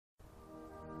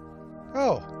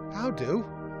Oh, how do?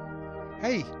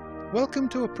 Hey, welcome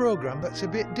to a programme that's a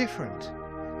bit different.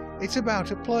 It's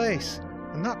about a place,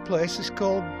 and that place is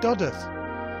called Dodworth.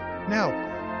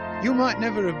 Now, you might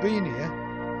never have been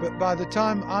here, but by the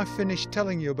time I've finished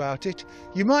telling you about it,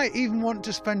 you might even want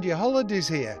to spend your holidays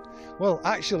here. Well,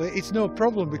 actually, it's no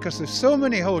problem because there's so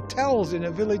many hotels in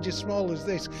a village as small as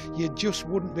this, you just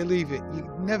wouldn't believe it.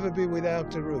 You'd never be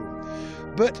without a room.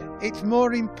 But it's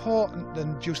more important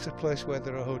than just a place where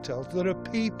there are hotels. There are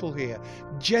people here,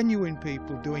 genuine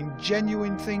people doing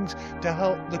genuine things to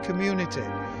help the community.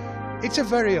 It's a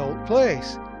very old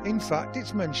place. In fact,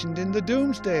 it's mentioned in the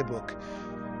Domesday Book.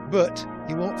 But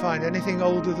you won't find anything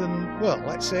older than, well,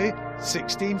 let's say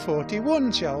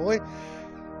 1641, shall we?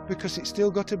 Because it's still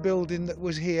got a building that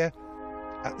was here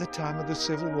at the time of the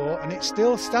Civil War, and it's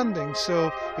still standing,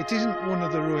 so it isn't one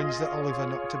of the ruins that Oliver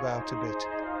knocked about a bit.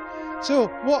 So,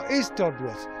 what is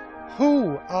Dodworth?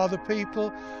 Who are the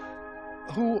people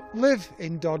who live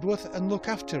in Dodworth and look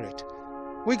after it?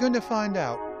 We're going to find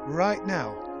out right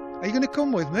now. Are you going to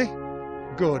come with me?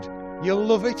 Good. You'll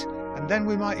love it, and then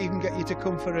we might even get you to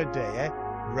come for a day, eh?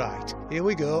 Right, here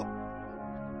we go.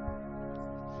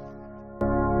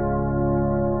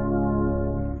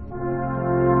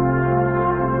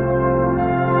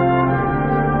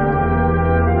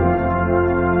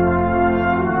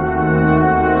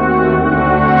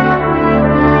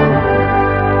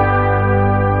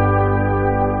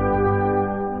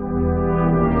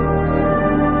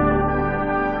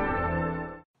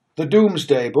 The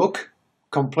Domesday Book,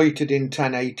 completed in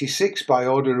 1086 by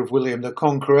order of William the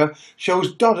Conqueror,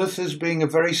 shows Dodworth as being a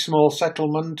very small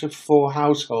settlement of 4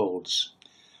 households,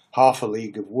 half a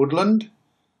league of woodland,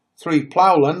 3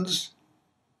 ploughlands,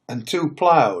 and 2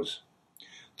 ploughs.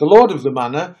 The lord of the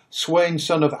manor, Sweyn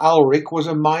son of Alric, was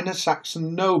a minor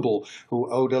Saxon noble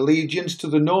who owed allegiance to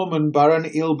the Norman Baron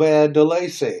Ilbert de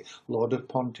Lacy, lord of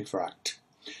Pontefract.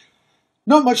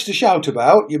 Not much to shout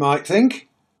about, you might think,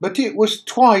 but it was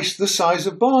twice the size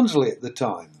of Barnsley at the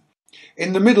time.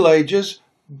 In the Middle Ages,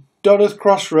 Dodworth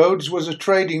Crossroads was a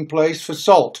trading place for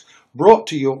salt brought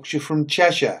to Yorkshire from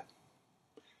Cheshire.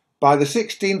 By the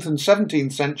 16th and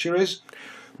 17th centuries,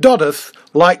 Dodworth,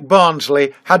 like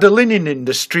Barnsley, had a linen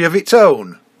industry of its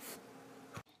own.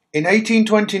 In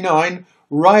 1829,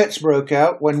 riots broke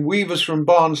out when weavers from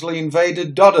Barnsley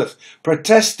invaded Dodworth,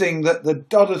 protesting that the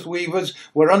Dodworth weavers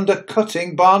were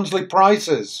undercutting Barnsley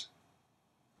prices.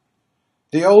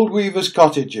 The old weavers'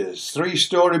 cottages,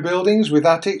 3-storey buildings with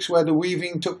attics where the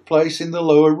weaving took place in the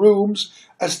lower rooms,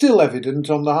 are still evident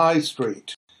on the High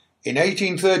Street. In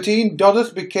 1813,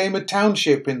 Dodworth became a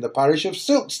township in the parish of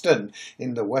Silkstone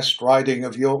in the West Riding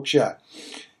of Yorkshire.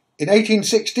 In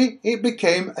 1860, it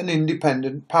became an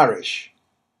independent parish.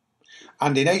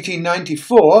 And in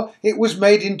 1894, it was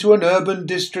made into an urban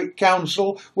district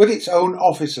council with its own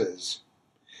officers.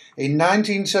 In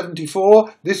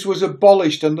 1974, this was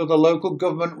abolished under the local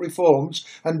government reforms,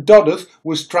 and Dodworth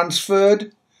was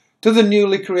transferred to the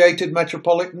newly created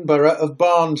Metropolitan Borough of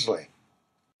Barnsley.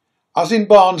 As in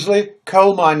Barnsley,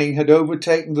 coal mining had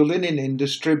overtaken the linen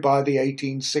industry by the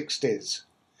 1860s.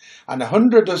 And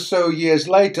 100 or so years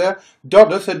later,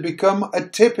 Dodworth had become a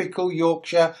typical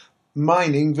Yorkshire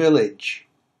mining village.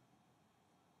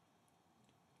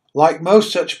 Like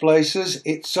most such places,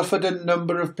 it suffered a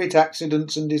number of pit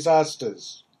accidents and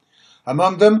disasters.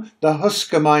 Among them, the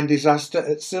Husker mine disaster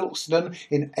at Silkstone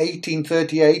in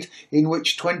 1838, in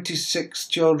which 26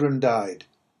 children died.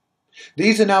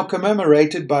 These are now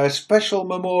commemorated by a special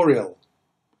memorial.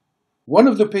 One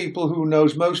of the people who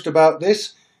knows most about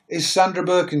this is Sandra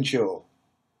Birkinshaw.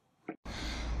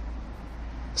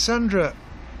 Sandra,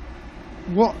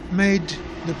 what made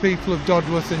the people of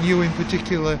Dodworth, and you in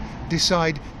particular,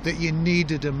 decide that you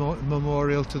needed a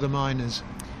memorial to the miners?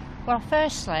 Well,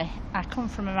 firstly, I come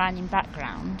from a mining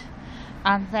background,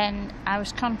 and then I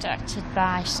was contacted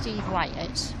by Steve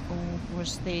Wyatt, who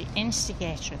was the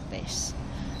instigator of this.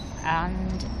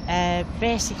 And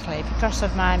basically, because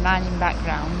of my mining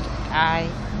background, I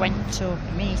went to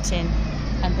a meeting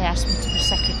and they asked me to be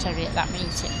secretary at that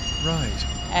meeting. Right.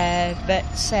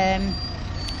 But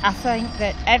I think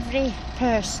that every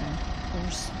person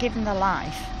who's given their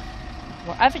life,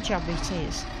 whatever job it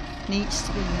is, needs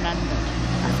to be remembered.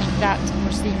 I think that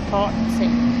was the important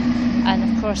thing.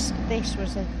 And of course, this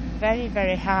was a very,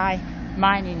 very high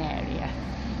mining area,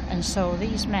 and so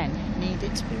these men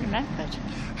needed to be remembered.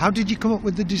 How did you come up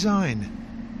with the design?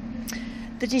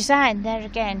 The design there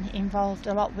again involved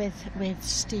a lot with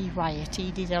Steve Wyatt.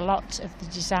 He did a lot of the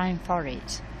design for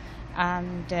it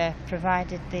and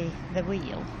provided the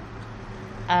wheel.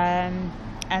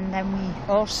 And then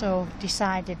we also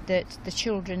decided that the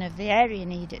children of the area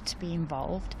needed to be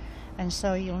involved, and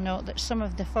so you'll note that some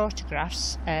of the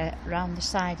photographs around the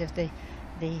side of the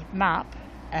map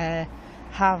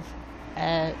have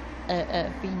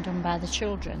been done by the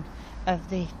children of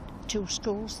the two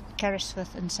schools,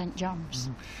 Kerrisforth and St John's.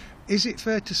 Is it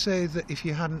fair to say that if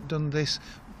you hadn't done this,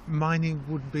 mining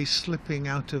would be slipping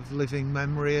out of living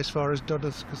memory as far as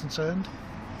Dodworth is concerned?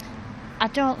 I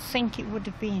don't think it would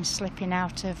have been slipping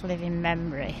out of living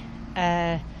memory,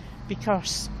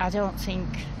 because I don't think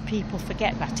people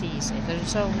forget that easy.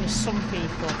 There's always some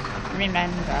people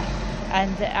remember,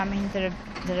 and I mean there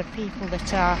are people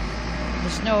that are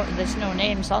there's no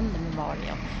names on the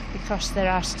memorial because there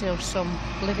are still some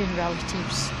living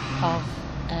relatives of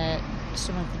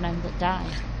some of the men that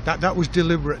died. That was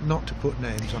deliberate not to put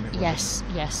names on it. Yes,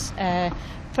 yes.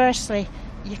 Firstly,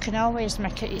 you can always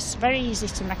it's very easy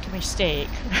to make a mistake.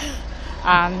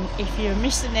 And if you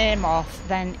miss a name off,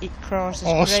 then it causes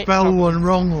or great spell problems. one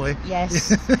wrongly.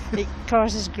 Yes, it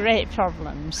causes great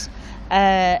problems.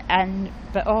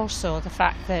 But also the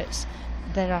fact that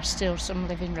there are still some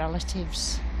living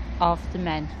relatives of the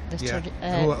men that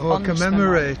who are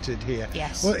commemorated here.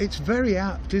 Yes. Well, it's very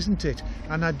apt, isn't it?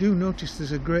 And I do notice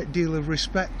there's a great deal of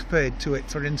respect paid to it.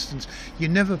 For instance, you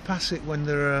never pass it when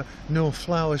there are no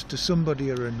flowers to somebody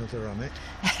or another on it.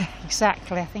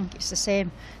 Exactly. I think it's the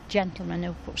same gentleman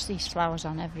who puts these flowers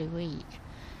on every week.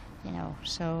 You know.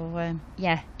 So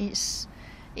yeah, it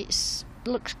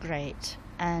looks great.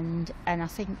 And I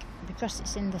think because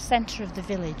it's in the centre of the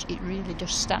village, it really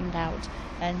does stand out,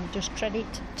 and does credit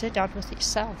to Dodworth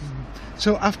itself.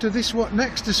 So after this, what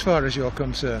next as far as you're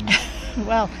concerned?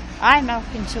 Well, I'm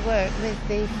helping to work with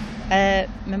the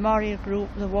memorial group,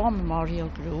 the War Memorial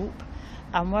Group.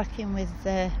 I'm working with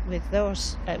that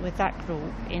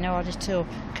group in order to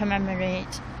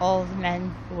commemorate all the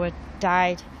men who had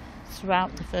died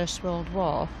throughout the First World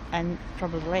War, and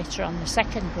probably later on the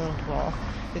Second World War.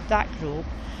 With that group,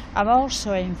 I'm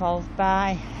also involved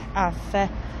my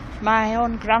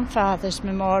own grandfather's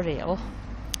memorial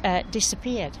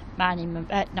disappeared. War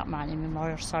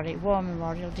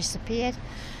Memorial disappeared,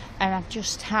 and I've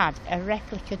just had a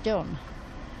replica done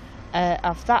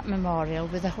of that memorial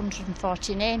with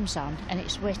 140 names on, and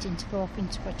it's waiting to go up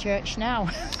into a church now.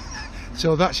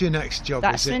 So that's your next job,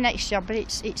 That's is it? the next job, but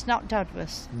it's not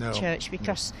Dodworth Church,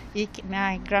 because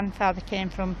my grandfather came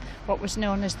from what was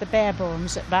known as the Bare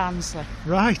Bones at Barnsley.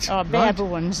 Right. Or Bare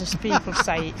Bones, as people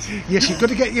say it. Yes, you've got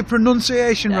to get your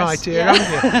pronunciation right here,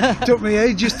 haven't you? Took me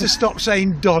ages to stop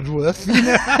saying Dodworth. You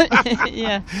know?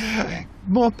 Yeah.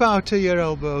 More power to your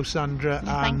elbow, Sandra,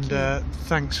 and Thank you.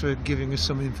 thanks for giving us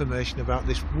some information about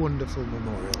this wonderful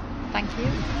memorial. Thank you.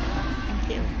 Thank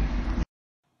you.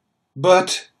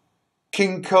 But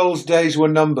King Cole's days were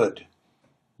numbered.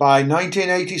 By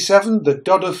 1987, the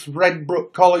Dodworth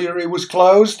Redbrook Colliery was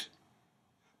closed.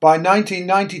 By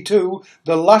 1992,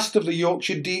 the last of the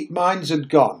Yorkshire deep mines had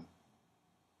gone.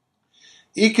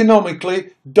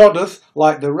 Economically, Dodworth,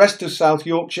 like the rest of South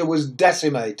Yorkshire, was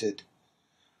decimated.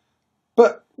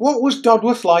 But what was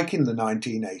Dodworth like in the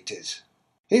 1980s?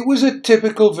 It was a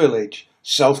typical village,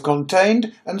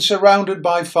 self-contained and surrounded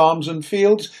by farms and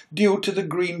fields due to the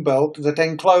green belt that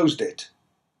enclosed it.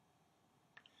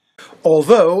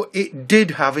 Although it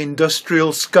did have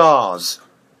industrial scars.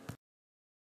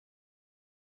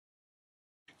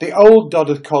 The old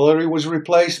Dodworth Colliery was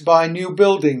replaced by new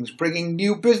buildings, bringing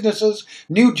new businesses,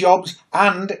 new jobs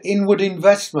and inward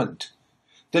investment.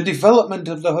 The development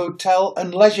of the hotel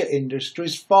and leisure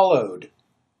industries followed.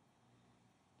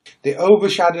 The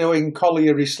overshadowing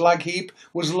colliery slag heap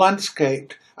was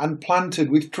landscaped and planted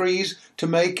with trees to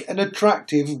make an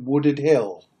attractive wooded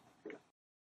hill.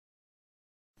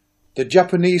 The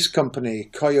Japanese company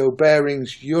Koyo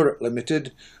Bearings Europe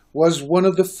Limited was one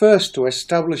of the first to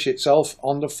establish itself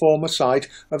on the former site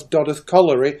of Dodworth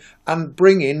Colliery and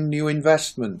bring in new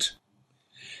investment.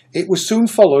 It was soon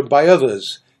followed by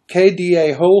others.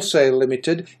 KDA Wholesale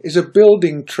Limited is a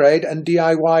building trade and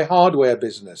DIY hardware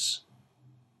business.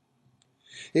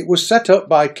 It was set up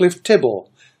by Cliff Tibble,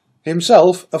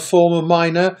 himself a former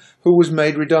miner who was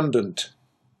made redundant.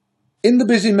 In the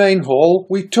busy main hall,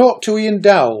 we talked to Ian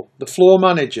Dowell, the floor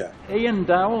manager. Ian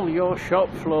Dowell, your shop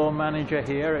floor manager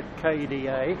here at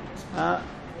KDA.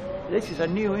 This is a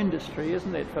new industry,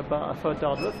 isn't it, for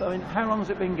Dodworth? I mean, how long has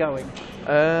it been going?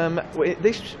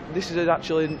 This is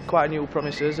actually quite a new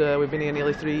premises. We've been here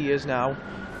nearly 3 years now.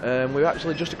 We were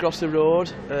actually just across the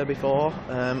road before,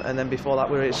 and then before that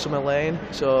we were at Summer Lane,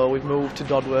 so we've moved to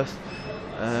Dodworth.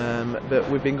 But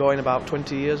we've been going about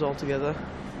 20 years altogether.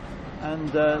 And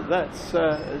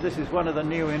this is one of the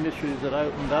new industries that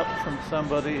opened up from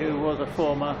somebody who was a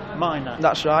former miner.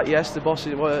 That's right, yes. The boss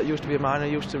used to be a miner,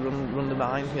 used to run the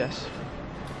mine, yes.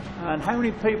 And how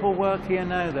many people work here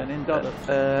now then in Dodworth?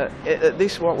 At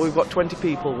this one we've got 20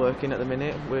 people working at the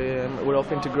minute. We're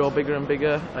hoping to grow bigger and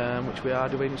bigger, which we are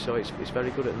doing, so it's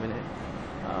very good at the minute.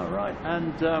 All right,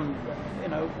 and you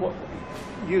know, what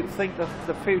you think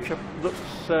the future looks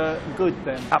good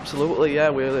then? Absolutely, yeah.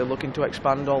 We're looking to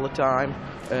expand all the time.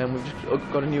 We've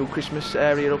just got a new Christmas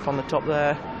area up on the top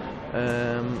there,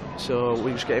 so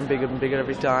we're just getting bigger and bigger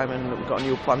every time, and we've got a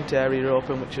new plant area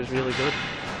open, which is really good.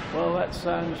 Well, that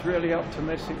sounds really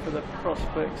optimistic for the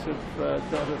prospects of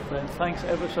Dodworth then. Thanks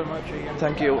ever so much, Ian.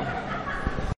 Thank you.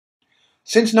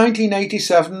 Since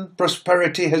 1987,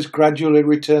 prosperity has gradually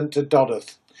returned to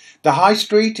Dodworth. The High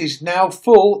Street is now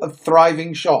full of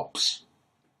thriving shops.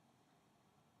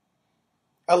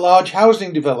 A large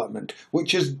housing development,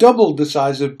 which has doubled the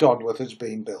size of Dodworth, has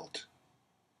been built.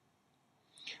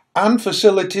 And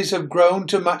facilities have grown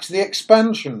to match the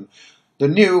expansion, the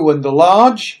new and the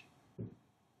large,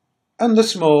 and the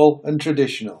small and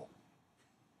traditional.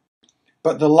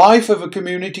 But the life of a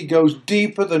community goes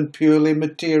deeper than purely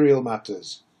material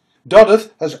matters.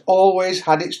 Dodworth has always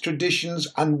had its traditions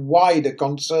and wider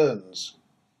concerns.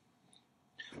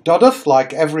 Dodworth,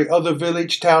 like every other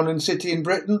village, town and city in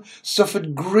Britain,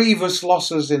 suffered grievous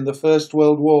losses in the First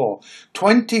World War.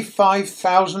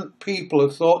 25,000 people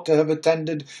are thought to have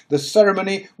attended the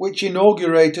ceremony which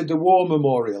inaugurated the War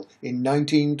Memorial in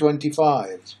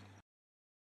 1925.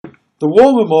 The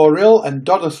War Memorial and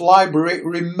Dodworth Library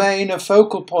remain a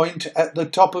focal point at the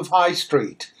top of High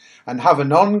Street and have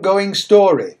an ongoing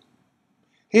story.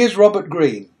 Here's Robert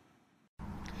Green.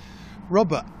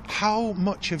 Robert, how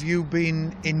much have you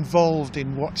been involved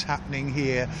in what's happening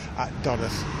here at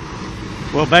Dodworth?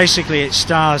 Well, basically it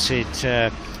started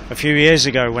a few years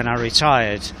ago when I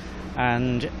retired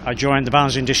and I joined the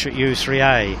Barnsley District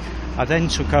U3A. I then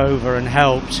took over and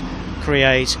helped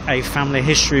create a family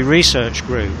history research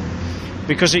group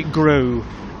because it grew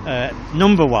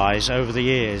number-wise over the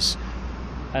years.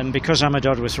 And because I'm a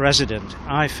Dodworth resident,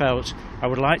 I felt I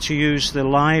would like to use the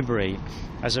library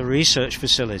as a research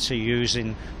facility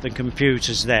using the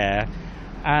computers there.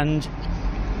 And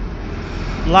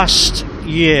last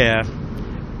year,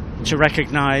 to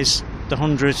recognise the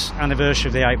 100th anniversary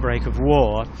of the outbreak of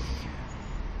war,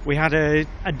 we had a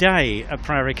day at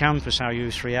Prairie Campus, our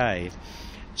U3A,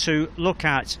 to look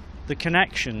at the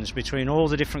connections between all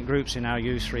the different groups in our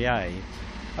U3A,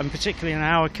 and particularly in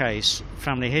our case,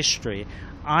 family history.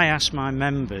 I asked my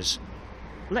members,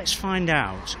 let's find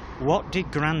out, what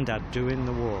did Grandad do in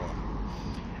the war?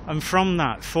 And from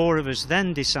that, 4 of us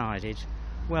then decided,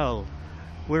 well,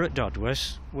 we're at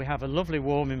Dodworth, we have a lovely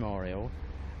war memorial,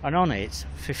 and on it,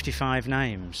 55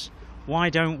 names. Why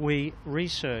don't we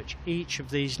research each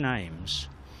of these names?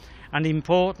 And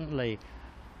importantly,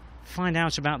 find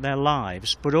out about their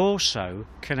lives, but also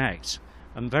connect,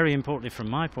 and very importantly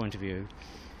from my point of view,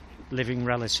 living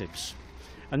relatives.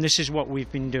 And this is what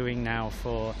we've been doing now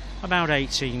for about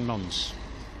 18 months.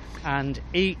 And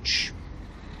each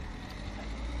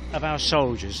of our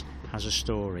soldiers has a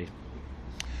story.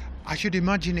 I should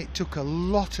imagine it took a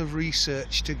lot of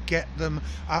research to get them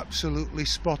absolutely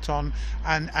spot on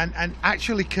and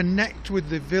actually connect with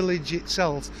the village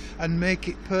itself and make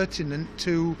it pertinent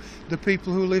to the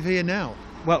people who live here now.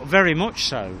 Well, very much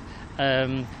so.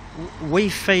 We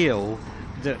feel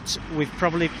that we've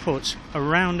probably put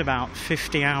around about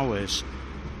 50 hours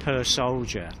per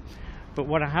soldier. But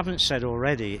what I haven't said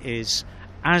already is,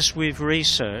 as we've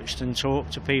researched and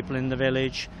talked to people in the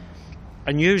village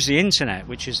and used the internet,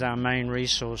 which is our main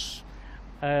resource,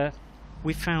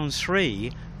 we found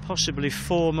 3, possibly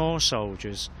 4 more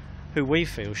soldiers who we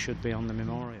feel should be on the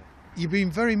memorial. You've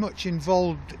been very much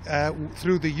involved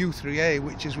through the U3A,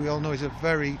 which, as we all know, is a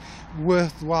very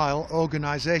worthwhile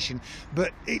organisation,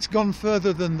 but it's gone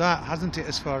further than that, hasn't it,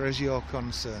 as far as you're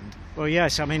concerned? Well,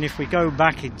 yes. I mean, if we go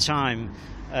back in time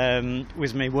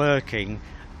with me working,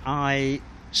 I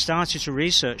started to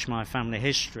research my family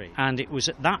history, and it was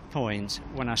at that point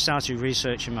when I started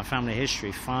researching my family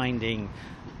history, finding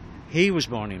he was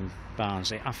born in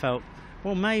Barnsley, I felt,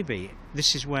 well, maybe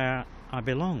this is where I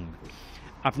belong.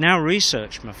 I've now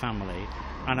researched my family,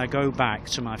 and I go back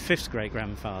to my 5th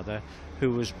great-grandfather,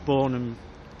 who was born and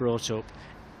brought up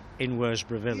in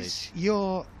Worsborough village. Is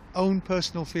your own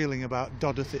personal feeling about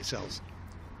Dodworth itself?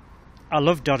 I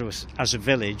love Dodworth as a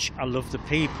village. I love the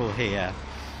people here,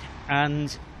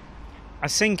 and I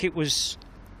think it was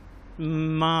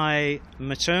my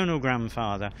maternal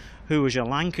grandfather, who was a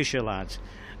Lancashire lad,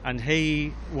 and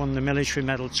he won the military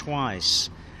medal twice.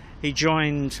 He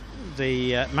joined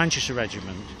the Manchester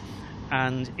Regiment,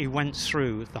 and he went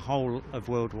through the whole of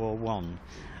World War I,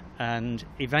 and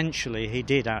eventually he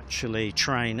did actually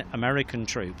train American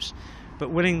troops, But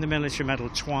winning the military medal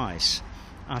twice,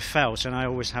 I felt, and I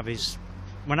always have his,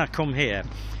 when I come here,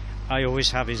 I always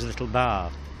have his little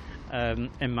bar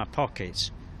in my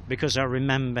pocket, because I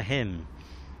remember him.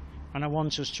 And I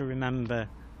want us to remember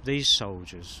these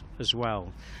soldiers as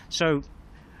well. So,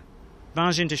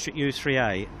 Barnsley District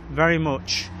U3A, very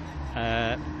much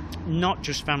not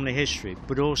just family history,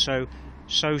 but also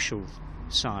social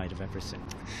side of everything.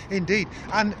 Indeed,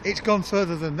 and it's gone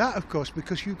further than that, of course,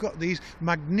 because you've got these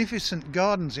magnificent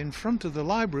gardens in front of the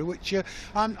library, which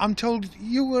I'm told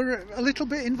you were a little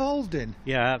bit involved in.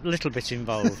 Yeah, a little bit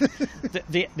involved.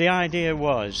 the idea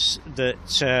was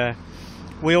that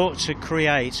we ought to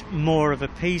create more of a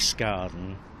peace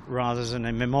garden rather than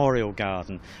a memorial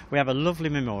garden. We have a lovely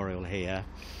memorial here.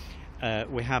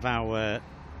 We have our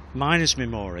miners'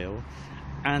 memorial.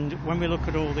 And when we look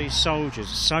at all these soldiers,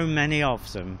 so many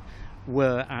of them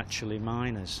were actually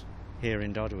miners here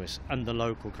in Dodworth and the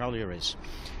local collieries.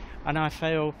 And I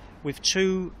feel with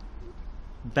 2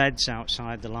 beds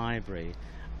outside the library,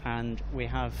 and we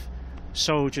have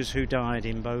soldiers who died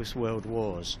in both World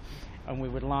Wars, and we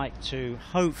would like to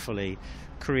hopefully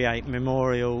create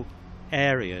memorial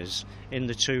areas in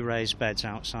the 2 raised beds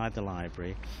outside the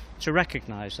library to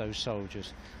recognise those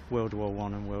soldiers, World War I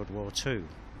and World War II.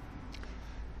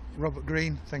 Robert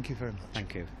Green, thank you very much.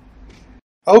 Thank you.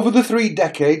 Over the 3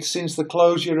 decades since the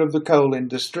closure of the coal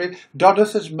industry,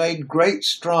 Dodworth has made great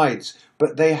strides,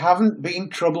 but they haven't been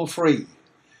trouble-free.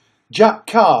 Jack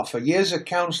Carr, for years a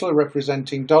councillor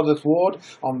representing Dodworth Ward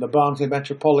on the Barnsley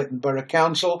Metropolitan Borough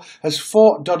Council, has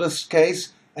fought Dodworth's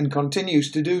case and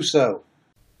continues to do so.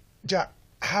 Jack,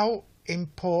 how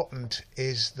important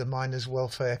is the Miners'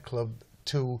 Welfare Club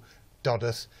to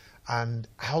Dodworth, and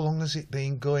how long has it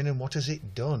been going and what has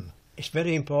it done? It's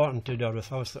very important to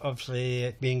Dodworth. Obviously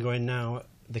it's been going now,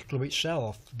 the club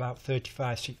itself, about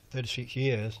 36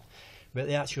 years, but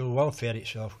the actual welfare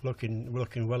itself, we're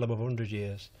looking well above 100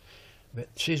 years.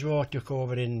 But Cisro took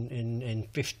over in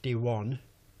 51,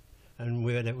 and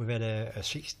we've had a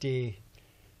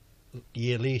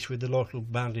 60-year lease with the local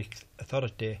Barnsley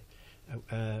Authority,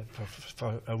 and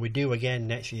we do again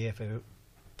next year for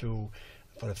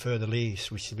a further lease,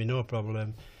 which will be no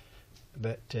problem.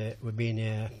 But we've been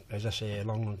here, as I say, a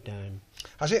long time.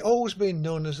 Has it always been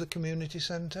known as the community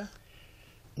centre?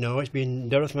 No, it's been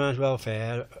Dodworth Miners'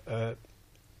 Welfare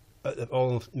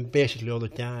basically all the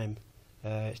time.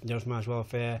 It's Dodworth Miners'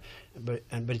 Welfare, but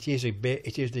it is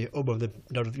the hub of the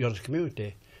Dodworth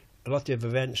community. A lot of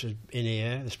events in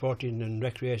here, the sporting and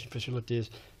recreation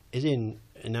facilities is in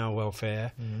our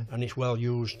welfare, and it's well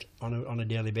used on a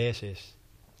daily basis.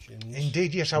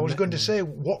 Indeed, yes. I was going to say,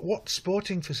 what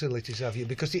sporting facilities have you?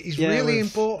 Because it is really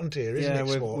important here, isn't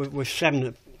it? We've 7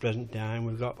 at the present time.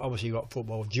 We've got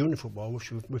football, junior football,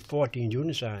 which with 14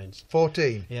 junior sides.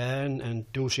 14. Yeah, and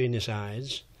 2 senior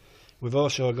sides. We've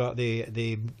also got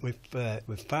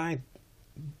with 5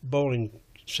 bowling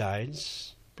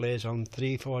sides, plays on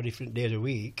 3-4 different days a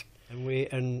week.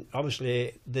 And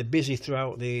obviously they're busy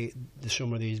throughout the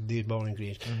summer, these bowling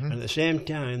greens. And at the same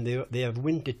time they have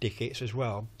winter tickets as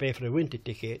well. Pay for a winter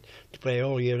ticket to play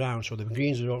all year round. So the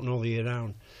greens are open all the year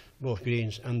round, both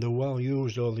greens, and they're well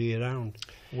used all the year round.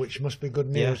 Which must be good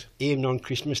news. Yeah, even on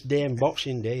Christmas Day and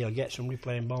Boxing Day, you'll get somebody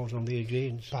playing balls on these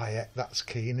greens. That's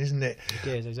keen, isn't it? It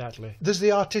is, exactly. There's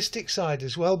the artistic side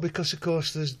as well, because of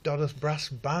course there's Dodworth Brass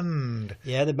Band.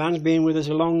 Yeah, the band's been with us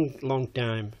a long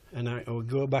time, and I would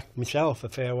go back myself a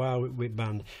fair while with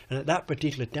band. And at that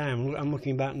particular time, I'm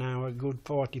looking back now a good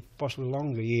 40, possibly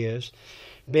longer years.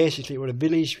 Basically, it was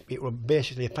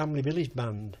basically a family village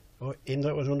band. Even though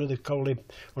it was under the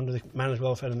Miners'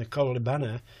 Welfare and the Colliery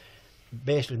banner,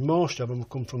 basically most of them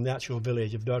come from the actual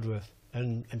village of Dodworth,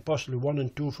 and possibly 1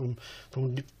 and 2 from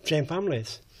the same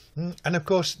families. And of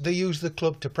course they use the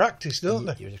club to practice, don't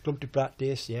they? Use the club to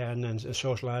practice, yeah, and then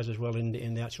socialise as well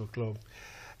in the actual club.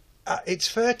 It's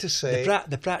fair to say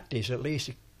the practice at least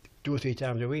 2 or 3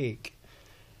 times a week.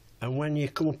 And when you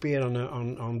come up here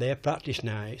on their practice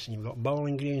nights, and you've got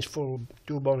bowling greens full,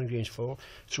 2 bowling greens full,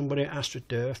 somebody at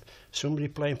AstroTurf, somebody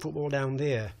playing football down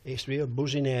there, it's a real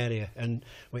buzzing area. And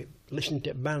listening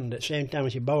to a band at the same time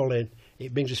as you're bowling,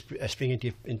 it brings a spring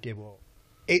into your walk.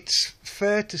 It's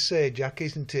fair to say, Jack,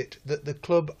 isn't it, that the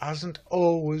club hasn't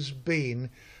always been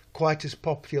quite as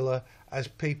popular as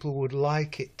people would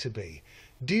like it to be.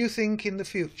 Do you think in the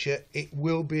future it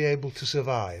will be able to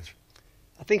survive?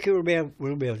 I think it will be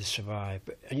able to survive,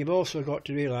 and you've also got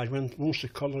to realise once the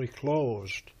colliery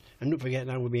closed, and don't forget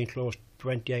now we've been closed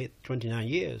 29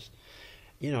 years,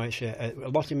 you know, it's a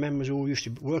lot of members who used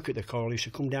to work at the college used to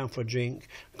come down for a drink,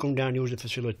 come down and use the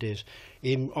facilities,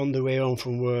 even on the way home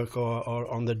from work or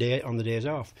on the days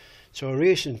off. So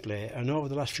recently, and over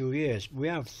the last few years, we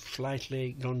have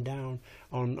slightly gone down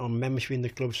on membership in the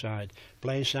club side.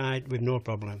 Playing side with no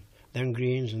problem. Them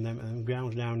greens and them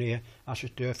grounds down here,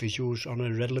 AstroTurf is used on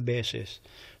a regular basis.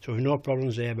 So we've no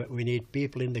problems there, but we need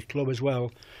people in the club as well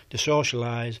to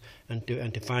socialise and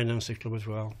to finance the club as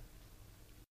well.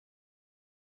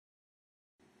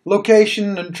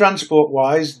 Location and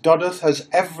transport-wise, Dodworth has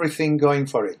everything going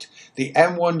for it. The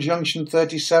M1 Junction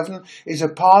 37 is a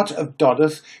part of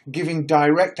Dodworth, giving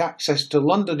direct access to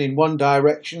London in one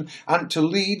direction and to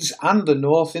Leeds and the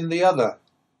north in the other.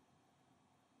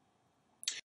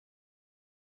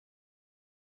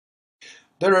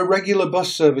 There are regular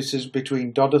bus services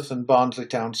between Dodworth and Barnsley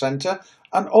Town Centre,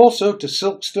 and also to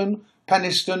Silkstone,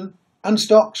 Penistone and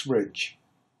Stocksbridge.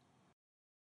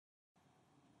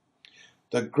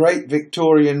 The great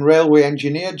Victorian railway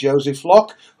engineer Joseph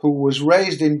Locke, who was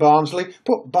raised in Barnsley,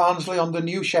 put Barnsley on the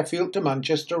new Sheffield to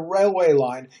Manchester railway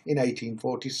line in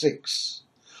 1846.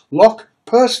 Locke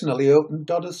personally opened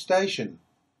Dodworth Station.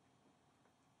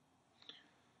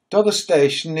 Dodworth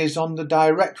Station is on the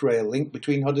direct rail link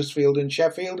between Huddersfield and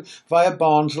Sheffield via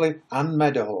Barnsley and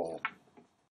Meadowhall.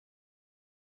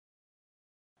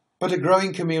 But a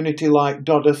growing community like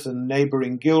Dodworth and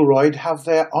neighbouring Gilroyd have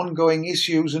their ongoing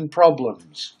issues and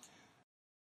problems.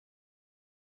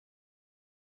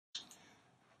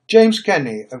 James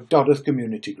Kenny of Dodworth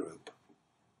Community Group.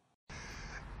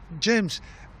 James,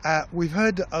 we've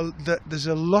heard that there's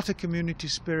a lot of community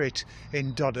spirit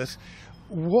in Dodworth.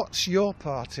 What's your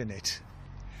part in it?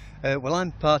 Well,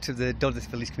 I'm part of the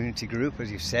Dodworth Village Community Group,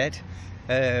 as you've said.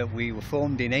 We were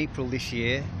formed in April this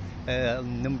year. A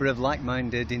number of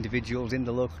like-minded individuals in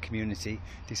the local community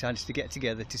decided to get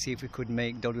together to see if we could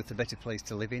make Dodworth a better place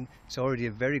to live in. It's already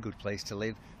a very good place to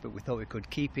live, but we thought we could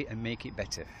keep it and make it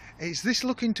better. Is this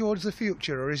looking towards the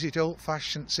future, or is it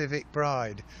old-fashioned civic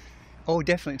pride? Oh,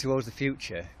 definitely towards the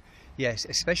future. Yes,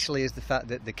 especially as the fact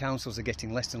that the councils are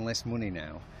getting less and less money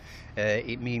now.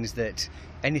 It means that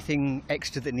anything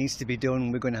extra that needs to be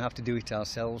done, we're going to have to do it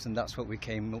ourselves, and that's what we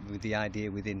came up with the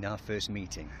idea within our first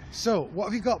meeting. So, what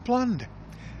have you got planned?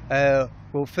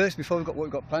 Well, first, before we've got what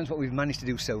we've got plans, what we've managed to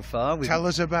do so far. Tell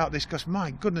us about this, because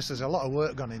my goodness, there's a lot of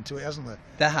work gone into it, hasn't there?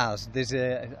 There has. There's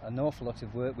an awful lot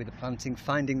of work with the planting,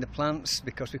 finding the plants,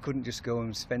 because we couldn't just go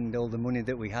and spend all the money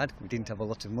that we had. We didn't have a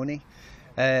lot of money.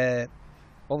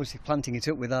 Obviously planting it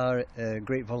up with our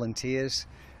great volunteers,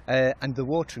 and the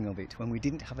watering of it when we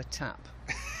didn't have a tap.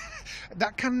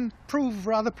 That can prove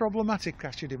rather problematic,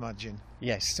 I should imagine.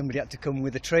 Yes, somebody had to come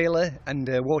with a trailer and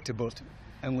a water butt,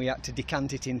 and we had to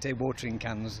decant it into watering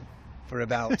cans for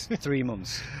about 3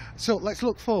 months. So let's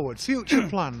look forward. Future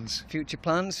plans? Future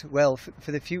plans? Well,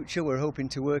 for the future we're hoping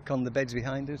to work on the beds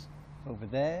behind us over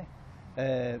there,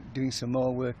 doing some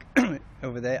more work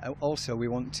over there. Also, we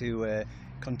want to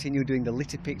continue doing the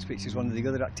litter picks, which is one of the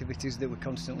other activities that we're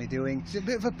constantly doing. It's a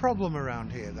bit of a problem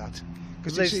around here, that,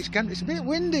 because it's a bit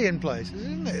windy in places,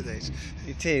 isn't it?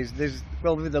 It is.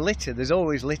 Well, with the litter, there's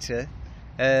always litter.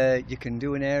 You can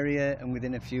do an area, and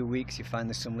within a few weeks you find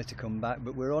there's some litter come back,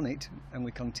 but we're on it, and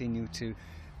we continue to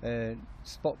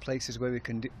spot places where we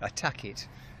can attack it.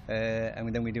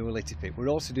 And then we do a litter pick. We're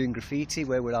also doing graffiti,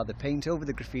 where we'll either paint over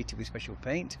the graffiti with special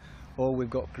paint, or we've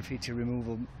got graffiti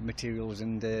removal materials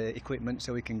and equipment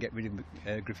so we can get rid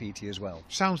of graffiti as well.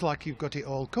 Sounds like you've got it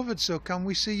all covered, so can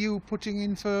we see you putting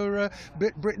in for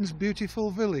Britain's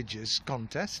Beautiful Villages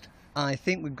contest? I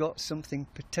think we've got something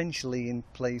potentially in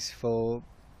place for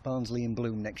Barnsley in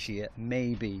Bloom next year.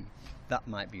 Maybe that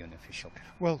might be unofficial.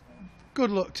 Well,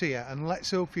 good luck to you, and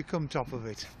let's hope you come top of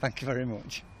it. Thank you very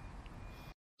much.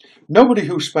 Nobody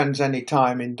who spends any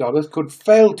time in Dodworth could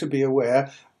fail to be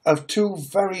aware of two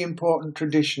very important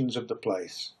traditions of the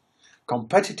place: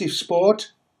 competitive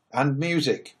sport and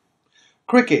music.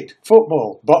 Cricket,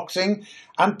 football, boxing,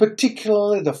 and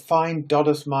particularly the fine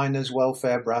Dodworth Miners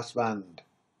Welfare Brass Band.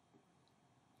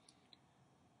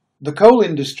 The coal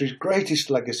industry's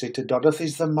greatest legacy to Dodworth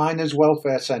is the Miners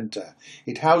Welfare Centre.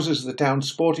 It houses the town's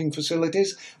sporting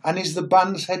facilities and is the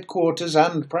band's headquarters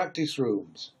and practice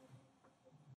rooms.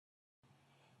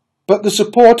 But the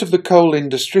support of the coal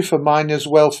industry for miners'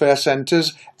 welfare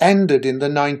centres ended in the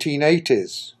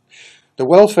 1980s. The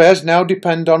welfares now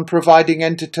depend on providing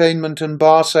entertainment and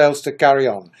bar sales to carry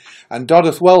on, and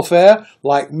Dodworth Welfare,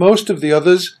 like most of the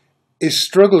others, is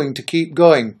struggling to keep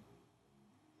going.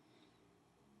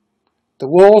 The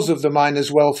walls of the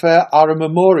miners' welfare are a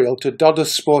memorial to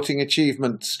Dodworth's sporting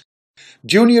achievements.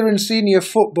 Junior and senior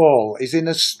football is in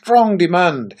a strong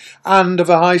demand and of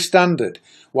a high standard,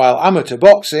 while amateur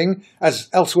boxing, as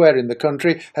elsewhere in the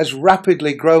country, has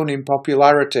rapidly grown in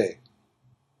popularity.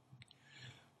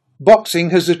 Boxing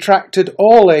has attracted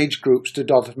all age groups to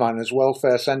Dodworth Miners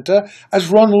Welfare Centre, as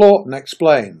Ron Lawton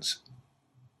explains.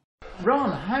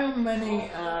 Ron, how many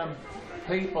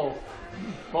people,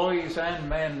 boys and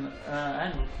men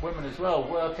and women as well,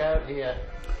 work out here?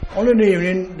 On an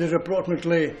evening there's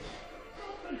approximately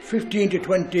 15 to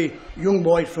 20 young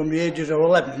boys from the ages of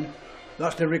 11.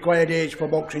 That's the required age for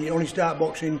boxing. You only start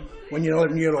boxing when you're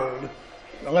 11-year-old.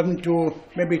 11 to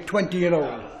maybe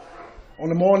 20-year-old. On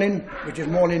the morning, which is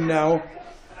morning now,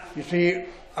 you see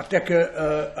I take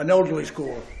an elderly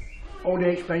school. Old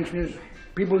age pensioners,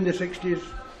 people in the 60s,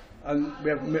 and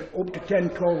we have up to 10,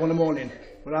 12 in the morning.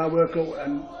 But I work out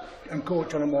and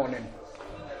coach on the morning.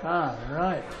 Ah,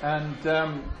 right.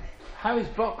 And how is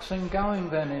boxing going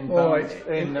then in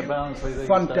Barnsley these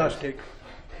fantastic. days?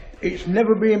 It's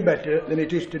never been better than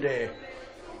it is today,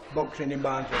 boxing in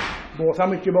Barnsley. Both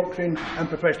amateur boxing and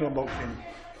professional boxing.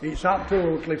 It's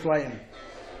absolutely flying.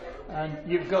 And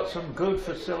you've got some good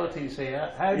facilities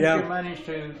here. How did you manage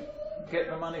to get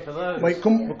the money for those? We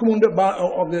come under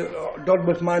the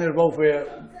Dodworth Miners Welfare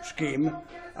Scheme,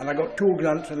 and I got 2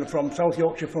 grants from South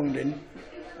Yorkshire Funding,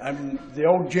 and the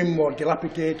old gym was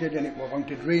dilapidated and it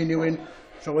wanted renewing.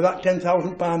 So with that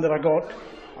 £10,000 that I got,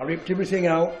 I ripped everything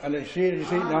out, and you see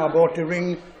now I bought a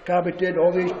ring, carpeted,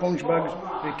 all these punch bags,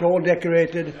 it's all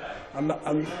decorated, and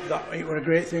that it was a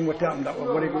great thing what happened. That was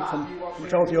very good from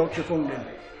South Yorkshire Funding.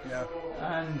 Yeah.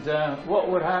 And what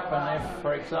would happen if,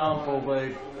 for example,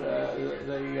 the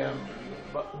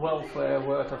welfare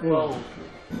were to fold?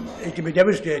 It would be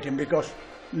devastating, because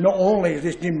not only is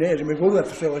this gymnasium, we've other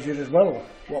facilities as well,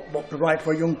 what provide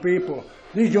for young people.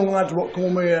 These young lads what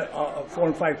come here 4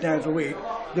 and 5 times a week,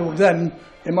 they will then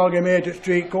amalgamate at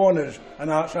street corners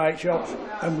and outside shops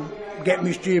and get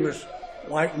mischievous,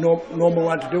 like normal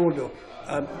lads do.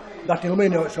 That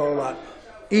eliminates all that.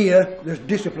 Here, there's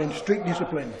discipline, strict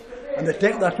discipline, and they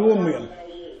take that home with them.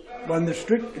 When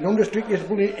they're under strict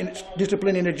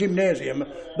discipline in a gymnasium,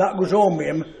 that goes home with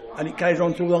them, and it carries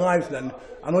on through their life then.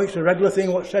 I know it's a regular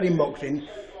thing what's said in boxing.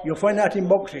 You'll find out in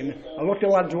boxing, a lot of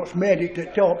lads what's made it to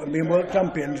the top and been world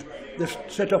champions, they've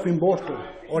set off in Borstal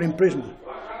or in prison.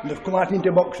 And they've come out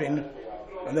into boxing,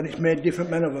 and then it's made different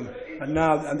men of them.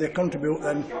 And they contribute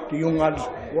then to young lads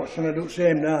what's going to do the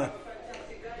same now.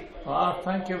 Well,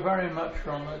 thank you very much,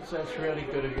 Ron. That's really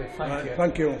good of you. Thank you.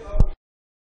 Thank you.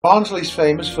 Barnsley's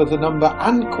famous for the number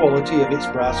and quality of its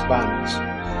brass bands.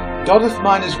 Dodworth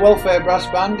Miners Welfare Brass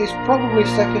Band is probably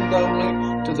second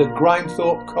only to the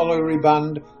Grimethorpe Colliery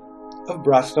Band of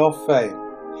Brassdorf fame.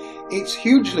 It's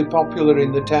hugely popular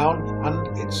in the town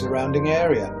and its surrounding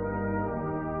area.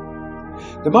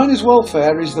 The Miners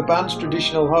Welfare is the band's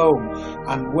traditional home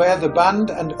and where the band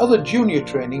and other junior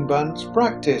training bands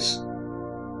practice.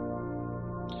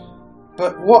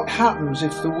 But what happens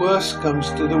if the worst comes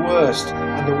to the worst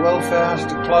and the welfare has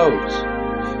to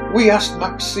close? We asked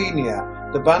Max Senior,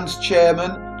 the band's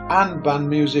chairman and band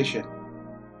musician.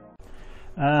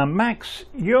 Max,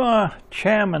 you're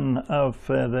chairman of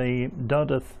the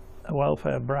Dodworth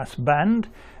Welfare Brass Band,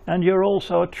 and you're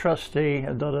also a trustee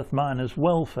of Dodworth Miners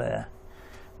Welfare.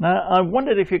 Now, I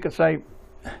wondered if you could say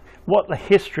what the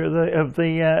history of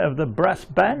the brass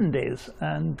band is,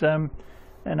 and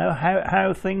you know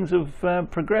how things have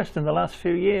progressed in the last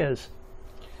few years.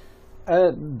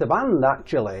 The band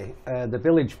actually, the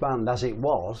village band as it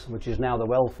was, which is now the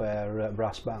Welfare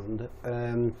Brass Band,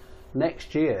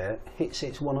 next year hits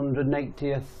its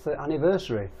 180th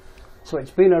anniversary. So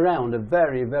it's been around a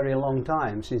very, very long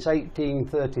time, since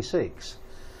 1836.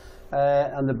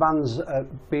 And the band's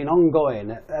been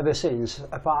ongoing ever since,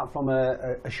 apart from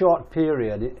a short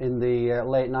period in the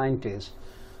late 90s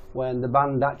when the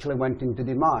band actually went into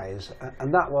demise,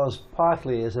 and that was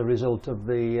partly as a result of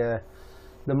the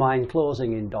mine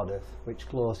closing in Dodworth, which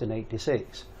closed in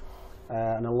 '86,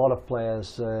 and a lot of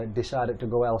players decided to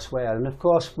go elsewhere, and of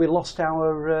course we lost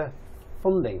our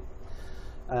funding,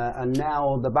 and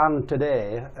now the band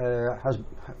today has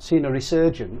seen a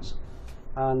resurgence,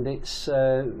 and it's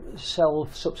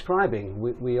self-subscribing.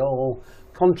 We all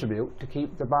contribute to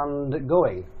keep the band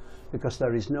going, because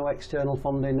there is no external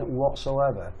funding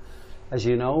whatsoever. As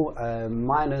you know,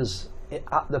 miners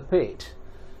at the pit,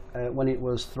 when it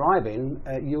was thriving,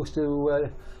 used to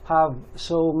have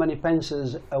so many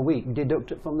pences a week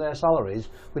deducted from their salaries,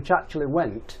 which actually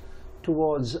went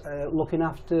towards looking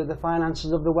after the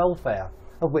finances of the welfare,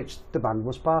 of which the band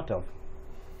was part of.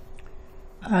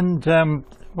 And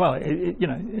well,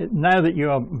 now that you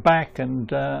are back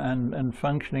and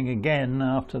functioning again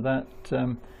after that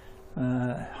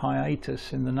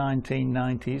hiatus in the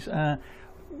 1990s,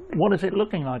 what is it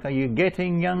looking like? Are you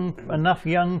getting enough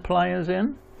young players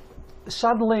in?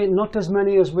 Sadly, not as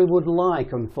many as we would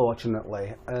like,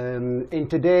 unfortunately. In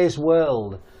today's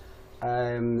world,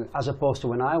 as opposed to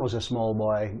when I was a small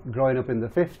boy growing up in the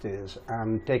 50s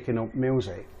and taking up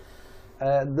music,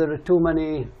 there are too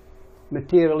many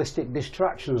materialistic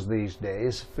distractions these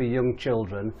days for young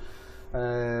children,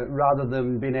 rather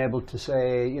than being able to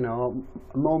say, you know,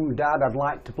 Mum, Dad, I'd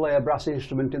like to play a brass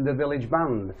instrument in the village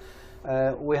band.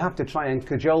 We have to try and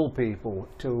cajole people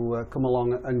to come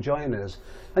along and join us.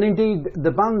 And indeed,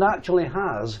 the band actually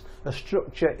has a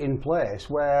structure in place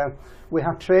where we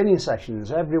have training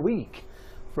sessions every week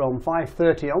from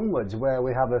 5:30 onwards, where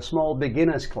we have a small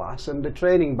beginners class and a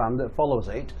training band that follows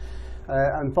it,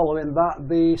 and following that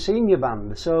the senior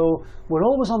band. So we're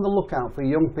always on the lookout for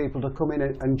young people to come in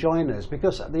and join us,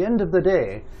 because at the end of the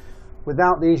day,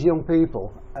 without these young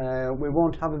people, we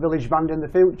won't have a village band in the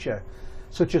future.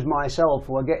 Such as myself,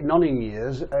 who are getting on in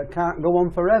years, can't go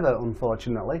on forever,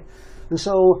 unfortunately. And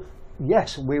so,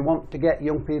 yes, we want to get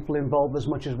young people involved as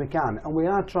much as we can, and we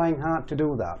are trying hard to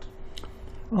do that.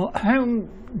 Well, how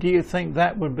do you think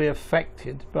that would be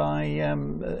affected by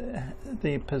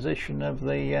the position of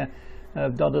the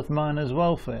Dodworth Miners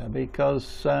Welfare?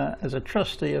 Because as a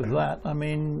trustee of that, I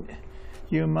mean,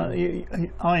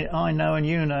 I know and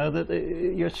you know that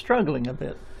you're struggling a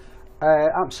bit.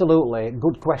 Absolutely,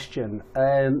 good question.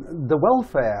 The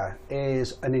welfare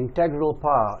is an integral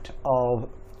part of,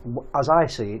 as I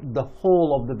see it, the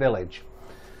whole of the village.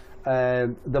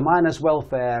 The miners'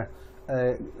 welfare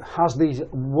has these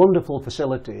wonderful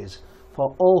facilities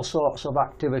for all sorts of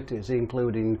activities,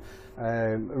 including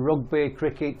rugby,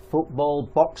 cricket, football,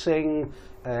 boxing,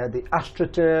 the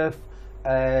AstroTurf.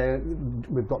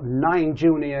 We've got 9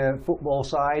 junior football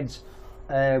sides.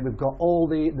 We've got all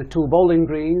the 2 bowling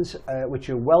greens, which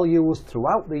are well used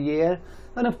throughout the year,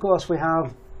 and of course we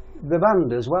have the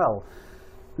band as well.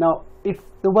 Now, if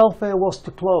the welfare was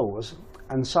to close,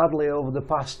 and sadly over the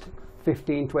past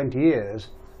 15-20 years,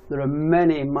 there are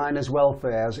many miners'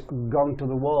 welfares gone to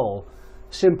the wall,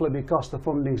 simply because the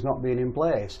funding's not been in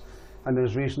place. And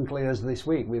as recently as this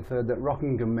week, we've heard that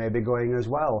Rockingham may be going as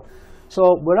well.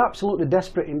 So we're absolutely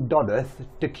desperate in Dodworth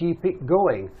to keep it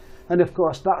going. And of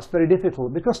course that's very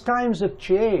difficult because times have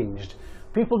changed.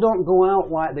 People don't go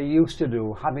out like they used to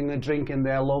do, having a drink in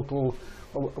their local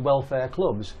welfare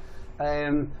clubs.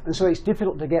 And so it's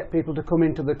difficult to get people to come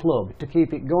into the club to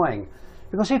keep it going.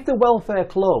 Because if the welfare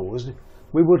closed,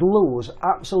 we would lose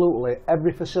absolutely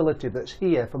every facility that's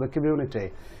here for the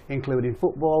community, including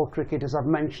football, cricket, as I've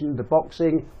mentioned, the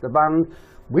boxing, the band.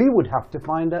 We would have to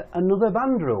find another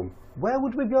band room. Where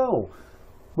would we go?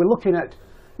 We're looking at,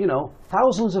 you know,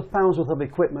 thousands of pounds worth of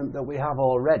equipment that we have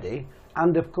already,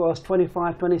 and of course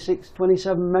 25, 26,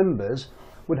 27 members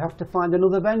would have to find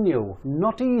another venue.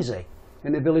 Not easy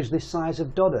in a village this size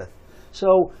of Dodworth.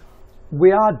 So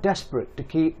we are desperate to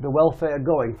keep the welfare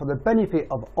going for the benefit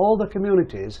of all the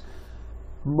communities,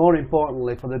 more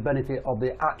importantly for the benefit of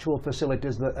the actual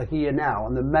facilities that are here now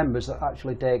and the members that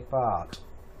actually take part.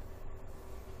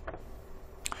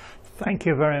 Thank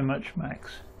you very much,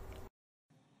 Max.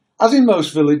 As in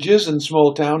most villages and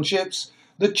small townships,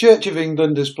 the Church of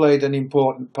England has played an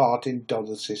important part in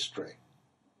Dodworth's history.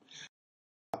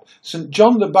 St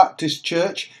John the Baptist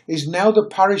Church is now the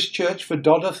parish church for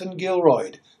Dodworth and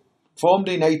Gilroyd. Formed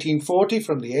in 1840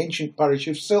 from the ancient parish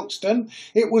of Silkstone,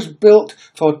 it was built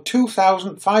for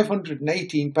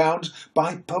 £2,518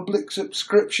 by public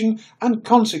subscription and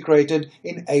consecrated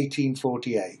in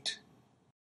 1848.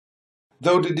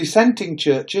 Though the dissenting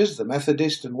churches, the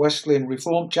Methodist and Wesleyan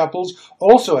Reformed chapels,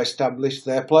 also established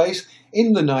their place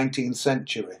in the 19th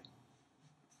century.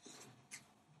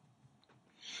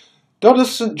 Dodworth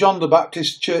St John the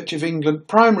Baptist Church of England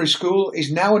Primary School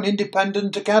is now an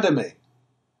independent academy.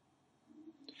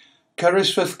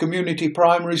 Kerrisforth Community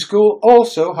Primary School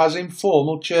also has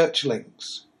informal church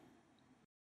links.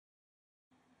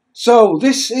 So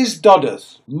this is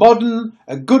Dodworth, modern,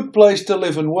 a good place to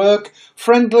live and work,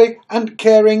 friendly and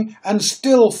caring and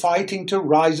still fighting to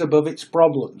rise above its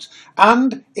problems.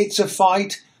 And it's a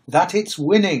fight that it's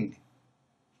winning.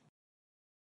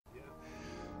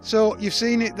 So you've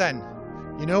seen it then.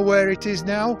 You know where it is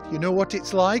now, you know what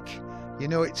it's like, you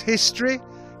know its history,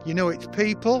 you know its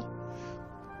people.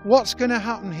 What's going to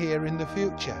happen here in the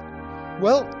future?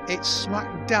 Well, it's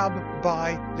smack dab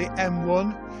by the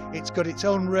M1. It's got its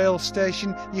own rail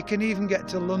station. You can even get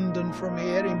to London from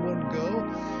here in one go.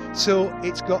 So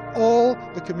it's got all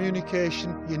the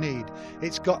communication you need.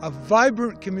 It's got a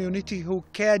vibrant community who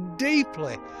care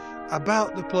deeply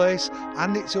about the place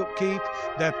and its upkeep.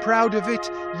 They're proud of it.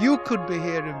 You could be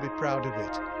here and be proud of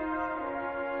it.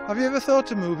 Have you ever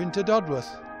thought of moving to Dodworth?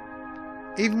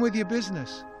 Even with your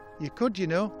business? You could, you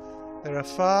know. There are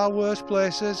far worse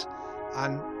places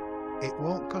and it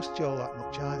won't cost you all that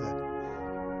much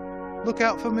either. Look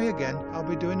out for me again. I'll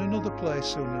be doing another place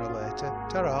sooner or later.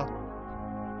 Ta-ra.